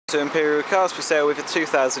To Imperial cars for sale with a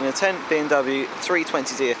 2010 BMW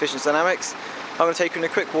 320d EfficientDynamics. I'm going to take you on a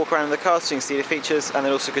quick walk around the car so you can see the features and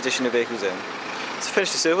then also condition the vehicles in. So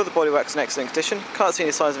finished the silver, the bodywork's in excellent condition, can't see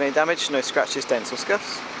any signs of any damage, no scratches, dents or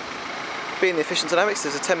scuffs. Being the EfficientDynamics,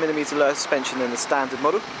 there's a 10mm lower suspension than the standard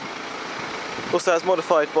model. Also has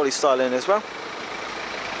modified body styling as well.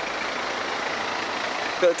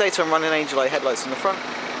 Got the daytime running angel light headlights in the front.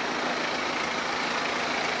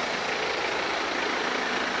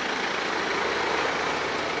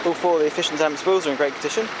 All four of the EfficientDynamics wheels are in great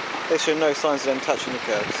condition. They show no signs of them touching the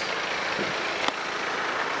curbs.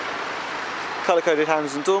 Colour coded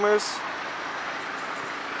handles and door mirrors.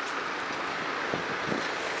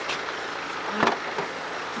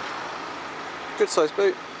 Good sized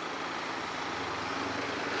boot.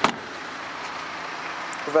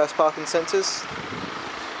 Reverse parking sensors.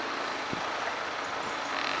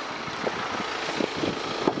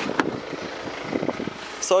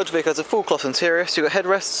 Side vehicle has a full cloth interior, so you've got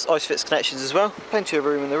headrests, ISOFIX connections as well, plenty of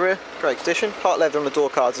room in the rear, great condition, part leather on the door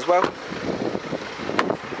cards as well.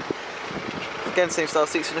 Again, same style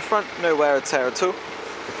seats in the front, no wear or tear at all.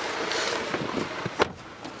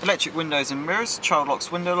 Electric windows and mirrors, child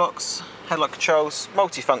locks, window locks, headlight controls,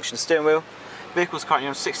 multi-function steering wheel. The vehicle's currently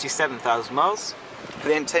on 67,000 miles. For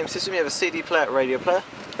the entertainment system you have a CD player, radio player.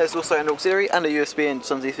 There's also an auxiliary and a USB in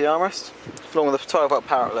underneath the armrest, along with a 12-volt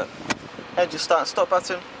power outlet. Engine start and stop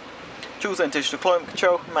button, dual zone digital climate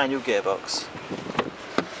control, manual gearbox.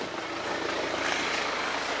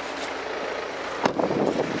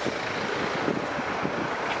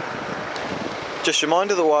 Just a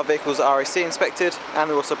reminder that all our vehicles are RAC inspected and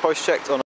they're also price checked on